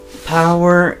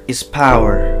Power is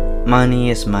power. Money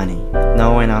is money.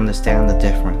 Know and understand the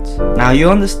difference. Now you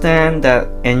understand that,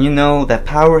 and you know that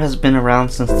power has been around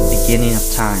since the beginning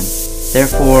of time.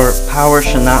 Therefore, power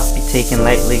should not be taken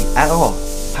lightly at all.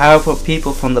 Powerful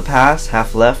people from the past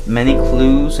have left many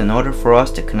clues in order for us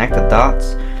to connect the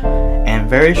dots, and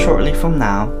very shortly from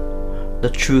now, the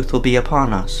truth will be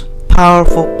upon us.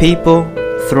 Powerful people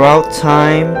throughout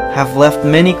time have left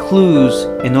many clues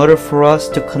in order for us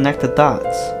to connect the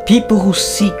dots. People who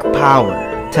seek power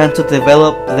tend to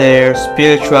develop their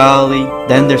spirituality,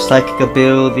 then their psychic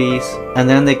abilities, and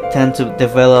then they tend to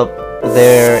develop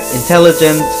their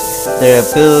intelligence, their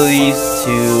abilities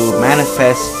to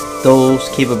manifest those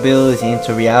capabilities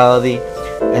into reality,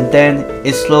 and then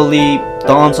it slowly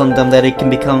dawns on them that it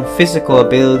can become physical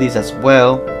abilities as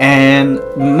well. And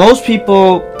most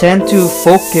people tend to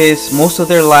focus most of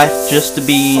their life just to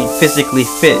be physically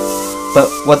fit, but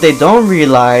what they don't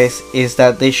realize is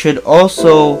that they should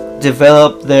also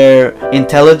develop their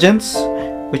intelligence,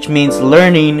 which means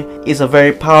learning is a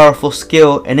very powerful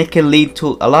skill, and it can lead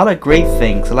to a lot of great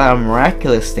things, a lot of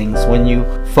miraculous things when you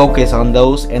focus on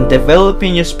those. And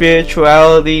developing your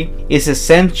spirituality is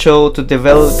essential to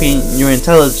developing your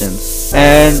intelligence,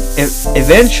 and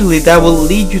eventually that will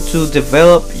lead you to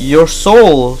develop your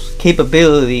soul's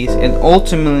capabilities, and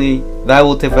ultimately that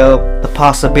will develop the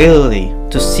possibility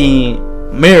to see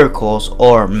miracles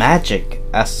or magic,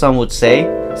 as some would say,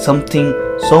 something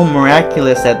so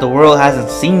miraculous that the world hasn't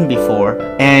seen before.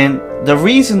 And the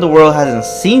reason the world hasn't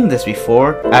seen this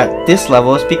before at this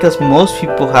level is because most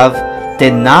people have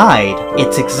denied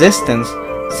its existence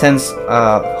since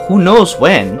who knows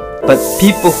when. But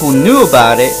people who knew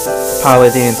about it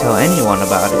probably didn't tell anyone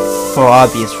about it for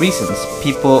obvious reasons.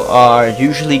 People are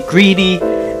usually greedy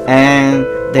and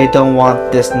they don't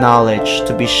want this knowledge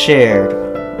to be shared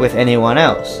with anyone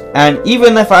else. And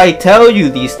even if I tell you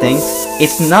these things,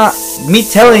 it's not me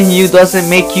telling you doesn't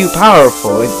make you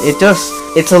powerful.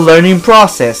 It's a learning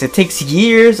process. It takes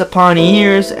years upon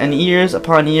years and years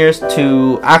upon years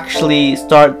to actually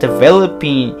start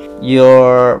developing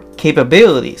your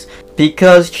capabilities,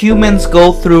 because humans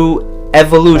go through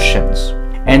evolutions,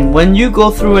 and when you go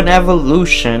through an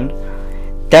evolution,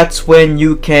 that's when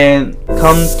you can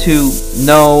come to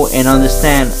know and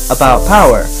understand about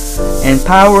power. And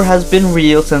power has been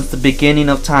real since the beginning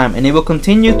of time, and it will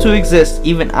continue to exist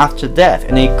even after death.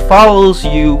 And it follows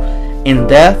you in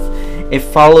death, it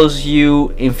follows you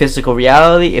in physical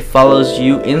reality, it follows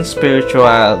you in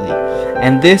spirituality.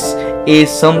 And this is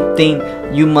something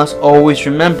you must always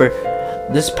remember.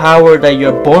 This power that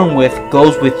you're born with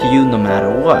goes with you no matter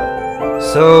what.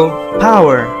 So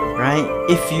power, right?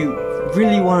 If you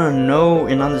really want to know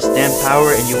and understand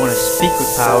power and you want to speak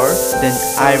with power, then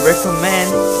I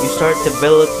recommend you start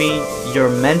developing your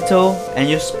mental and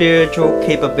your spiritual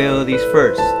capabilities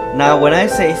first. Now when I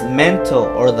say mental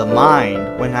or the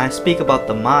mind, when I speak about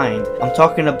the mind, I'm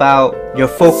talking about your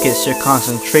focus, your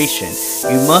concentration.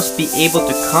 You must be able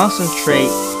to concentrate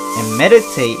and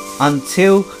meditate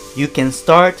until you can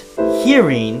start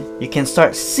hearing, you can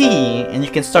start seeing, and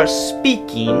you can start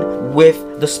speaking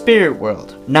with the spirit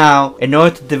world. Now, in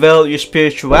order to develop your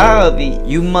spirituality,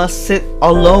 you must sit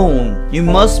alone. You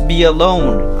must be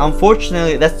alone.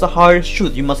 Unfortunately, that's the hardest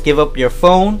truth. You must give up your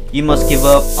phone. You must give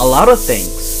up a lot of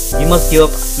things. You must give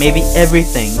up maybe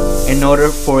everything in order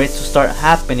for it to start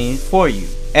happening for you.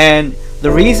 And the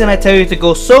reason I tell you to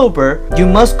go sober, you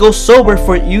must go sober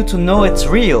for you to know it's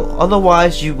real.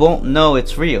 Otherwise, you won't know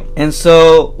it's real. And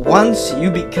so, once you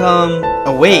become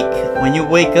awake, when you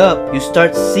wake up, you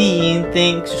start seeing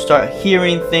things, you start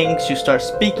hearing things, you start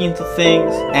speaking to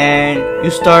things, and you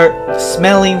start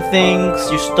smelling things,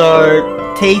 you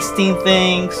start tasting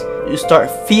things, you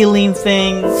start feeling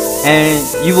things,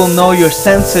 and you will know your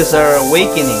senses are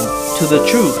awakening to the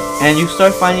truth. And you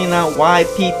start finding out why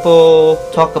people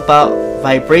talk about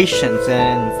vibrations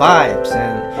and vibes,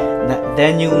 and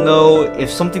then you'll know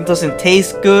if something doesn't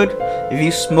taste good. If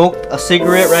you smoked a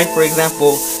cigarette, right, for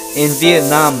example, in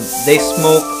Vietnam they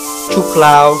smoke Chuk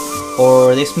Lao,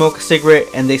 or they smoke a cigarette,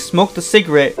 and they smoke the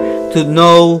cigarette to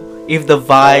know if the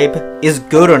vibe is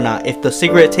good or not. If the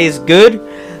cigarette tastes good,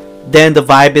 then the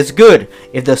vibe is good.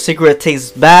 If the cigarette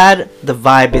tastes bad, the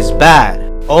vibe is bad.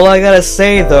 All I gotta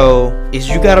say though is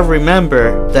you gotta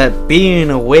remember that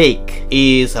being awake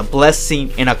is a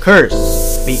blessing and a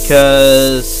curse,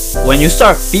 because when you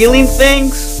start feeling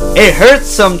things, it hurts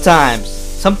sometimes.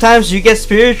 Sometimes you get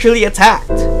spiritually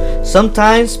attacked.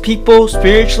 Sometimes people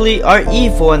spiritually are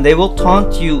evil and they will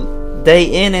taunt you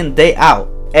day in and day out.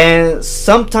 And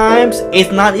sometimes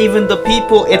it's not even the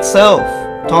people itself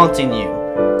taunting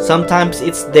you. Sometimes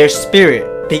it's their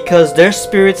spirit because their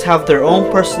spirits have their own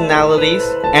personalities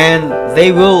and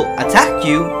they will attack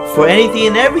you for anything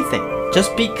and everything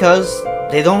just because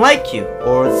they don't like you,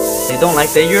 or they don't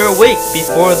like that you're awake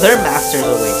before their master's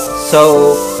awake.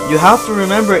 So you have to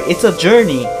remember it's a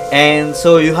journey, and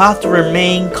so you have to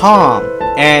remain calm.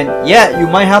 And yeah, you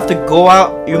might have to go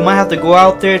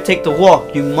out there, take the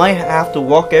walk. You might have to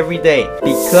walk every day,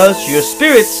 because your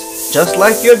spirits, just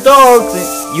like your dogs,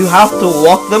 you have to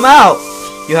walk them out.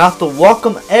 You have to walk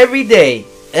them every day.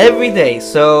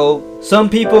 So some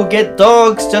people get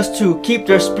dogs just to keep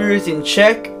their spirits in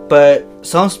check, but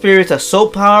some spirits are so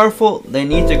powerful, they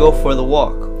need to go for the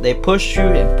walk. They push you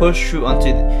and push you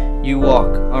until you walk.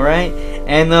 Alright?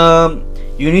 And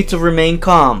you need to remain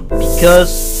calm, because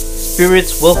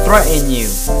spirits will threaten you.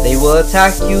 They will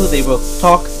attack you. They will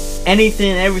talk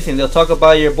anything and everything. They'll talk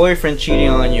about your boyfriend cheating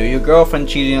on you, your girlfriend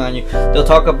cheating on you. They'll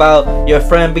talk about your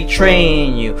friend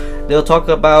betraying you. They'll talk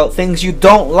about things you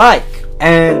don't like.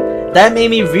 And that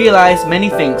made me realize many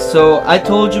things. So I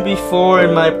told you before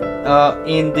in my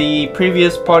in the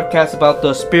previous podcast about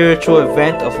the spiritual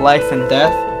event of life and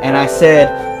death, and I said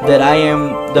that I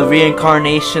am the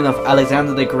reincarnation of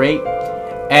Alexander the Great.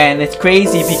 And it's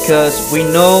crazy because we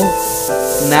know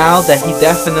now that he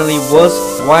definitely was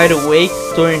wide awake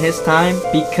during his time,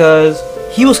 because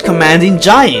he was commanding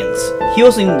giants. He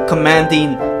wasn't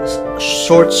commanding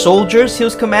short soldiers, he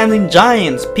was commanding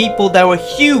giants, people that were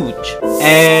huge.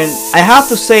 And I have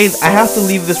to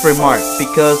leave this remark,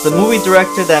 because the movie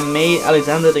director that made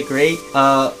Alexander the Great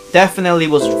definitely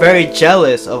was very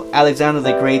jealous of Alexander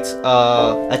the Great's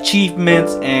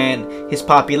achievements and his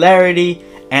popularity.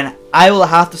 And I will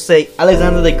have to say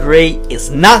Alexander the Great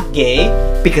is not gay,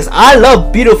 because I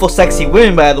love beautiful sexy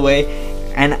women, by the way,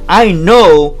 and I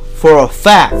know for a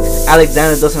fact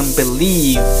Alexander doesn't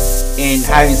believe in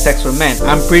having sex with men.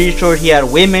 I'm pretty sure he had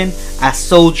women as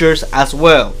soldiers as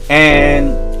well, and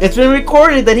it's been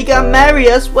recorded that he got married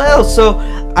as well, so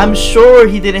I'm sure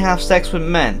he didn't have sex with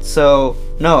men. So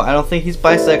no, I don't think he's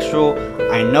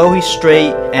bisexual. I know he's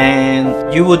straight,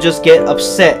 and you will just get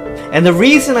upset. And the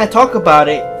reason I talk about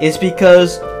it is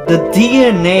because the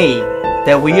DNA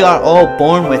that we are all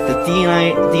born with, the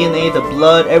DNA, the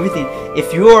blood, everything.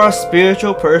 If you are a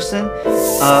spiritual person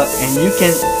and you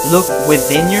can look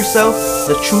within yourself,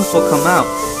 the truth will come out.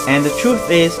 And the truth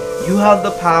is, you have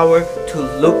the power to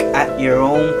look at your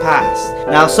own past.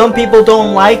 Now, some people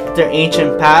don't like their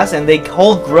ancient past, and they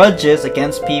hold grudges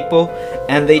against people,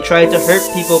 and they try to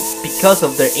hurt people because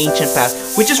of their ancient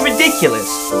past, which is ridiculous.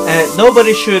 And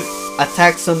nobody should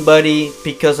attack somebody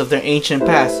because of their ancient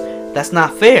past. That's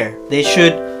not fair. They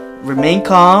should remain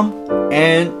calm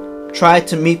and try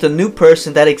to meet the new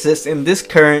person that exists in this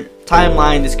current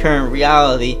timeline, this current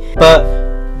reality.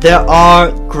 But there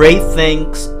are great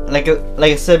things. Like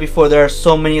I said before, there are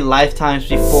so many lifetimes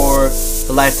before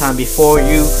the lifetime before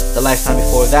you, the lifetime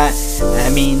before that.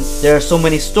 I mean, there are so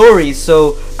many stories.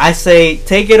 So I say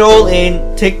take it all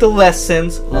in, take the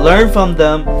lessons, learn from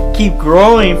them, keep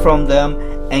growing from them,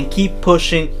 and keep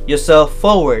pushing yourself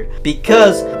forward,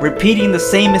 because repeating the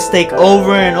same mistake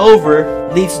over and over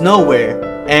leads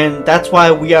nowhere. And that's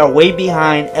why we are way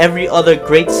behind every other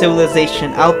great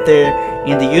civilization out there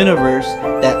in the universe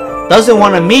that doesn't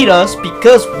want to meet us,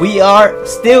 because we are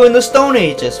still in the Stone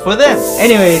Ages for them.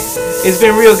 Anyways, it's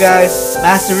been real, guys.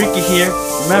 Master Ricky here.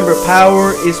 Remember,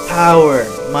 power is power.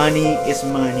 Money is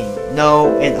money.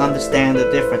 Know and understand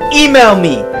the difference. Email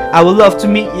me. I would love to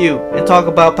meet you and talk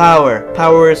about power.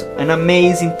 Power is an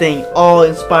amazing thing, all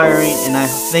inspiring, and I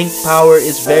think power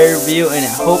is very real, and I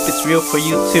hope it's real for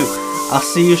you too. I'll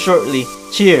see you shortly.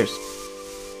 Cheers.